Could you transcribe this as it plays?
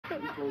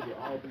supposed to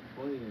all be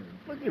friends.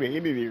 Look at the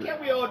idiot.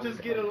 Can't we all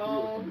just get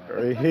along?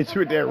 Or he hit you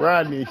with that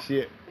Rodney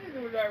shit.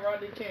 With that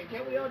Rodney King.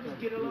 Can't we all just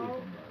get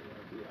along?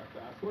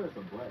 I swear it's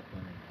a black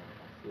thing.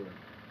 I swear.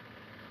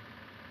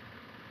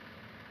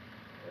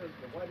 There's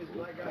the whitest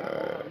black guy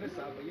on this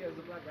side, but yeah, it's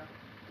a black guy.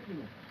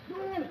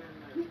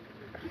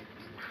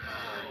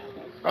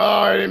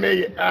 Oh, they make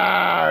it.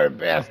 Ah,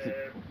 bastard.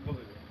 Oh,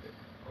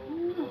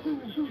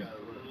 you got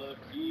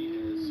lucky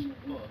as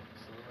fuck,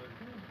 son.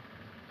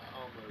 I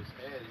almost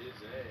had his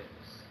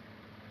ass.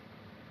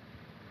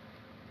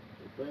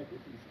 The fact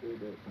that he said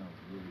that sounds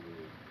really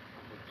weird.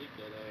 I'm gonna get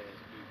that ass,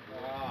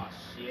 people. Oh,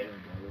 shit.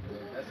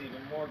 That's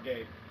even more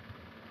gay.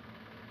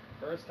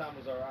 First time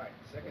was alright.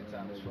 Second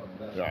time was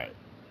fucked up. Right.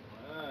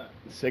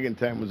 The second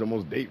time was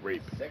almost date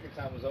rape. Second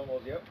time was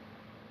almost, yep.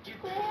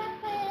 Oh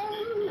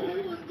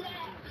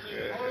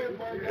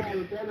my God,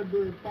 if that had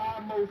been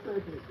 5 more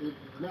seconds,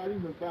 it's not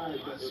even 5.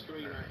 My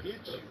screen, I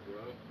hit you,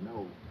 bro.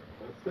 No,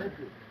 a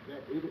second.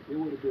 It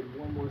would have been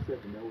 1 more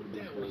second. That would have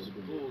been. That was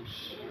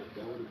bullshit.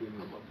 That would have been.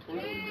 I'm a That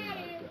would have been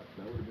like that.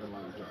 That would have been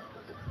like that.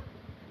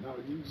 No,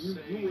 you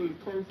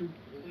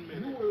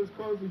were as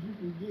close as you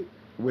can get.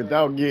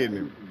 Without getting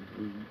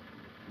him.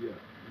 Yeah,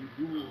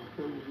 you were as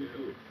close as you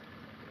get.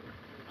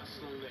 I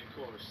slung that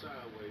car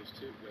sideways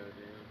too,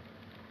 goddamn.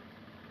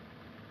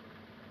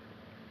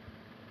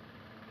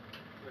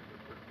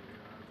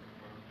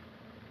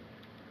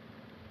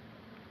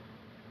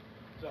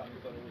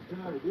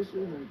 God, this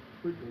isn't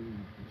freaking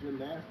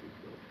gymnastics,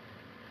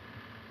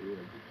 though.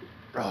 Yeah,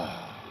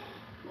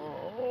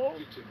 Oh.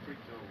 Get your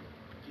freak on.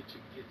 Get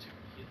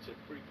your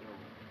freak on.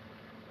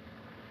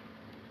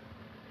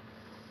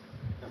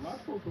 am I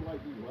supposed to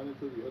like be running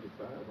to the other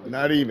side? Like,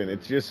 Not even.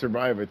 It's just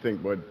survive, I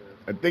think, but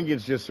I think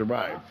it's just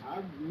survive.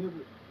 I've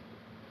never.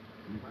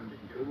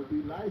 It would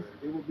be nice.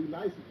 It would be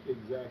nice.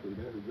 Exactly.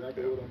 That's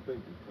exactly what I'm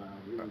thinking, Tom.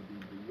 It would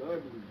be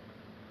lovely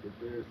if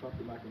there's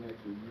something I can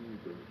actually use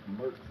to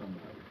murk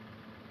somebody.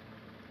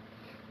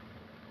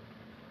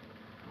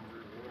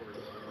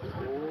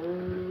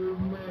 Oh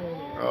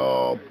man.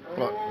 Oh,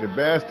 fuck. The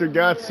bastard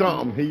got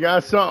something. He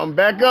got something.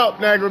 Back up,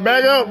 Nagler.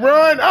 Back up.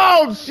 Run.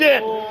 Oh,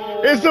 shit.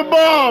 It's a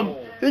bomb.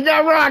 He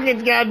got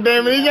rockets,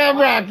 goddammit. He got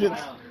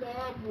rockets.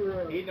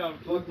 He done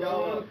fucked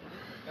y'all up.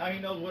 Now he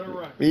knows where to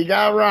run. He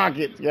got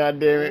rockets,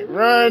 goddammit.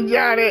 Run,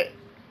 Johnny.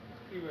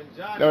 Even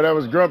Johnny. No, that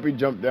was Grumpy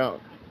jumped down.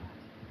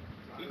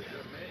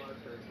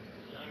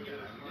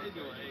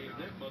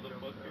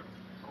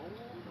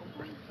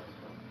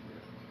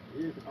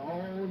 It's on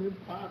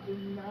and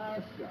popping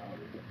now,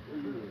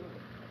 shouting.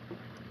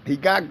 He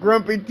got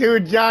Grumpy too,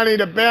 Johnny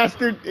the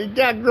bastard. He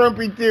got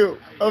Grumpy too.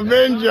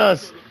 Avenge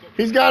us.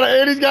 He's got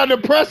an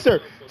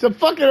oppressor. It's a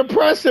fucking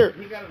oppressor.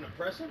 He got an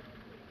oppressor?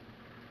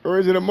 Or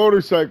is it a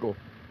motorcycle?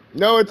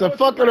 No, it's a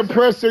fucking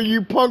oppressor,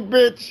 you punk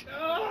bitch.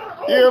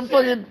 You're a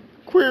fucking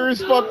queer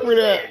as fuck for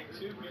that.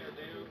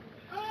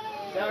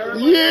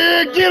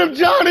 Yeah, get him,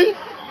 Johnny.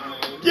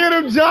 Get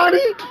him,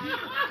 Johnny.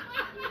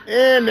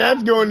 And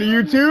that's going to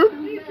YouTube.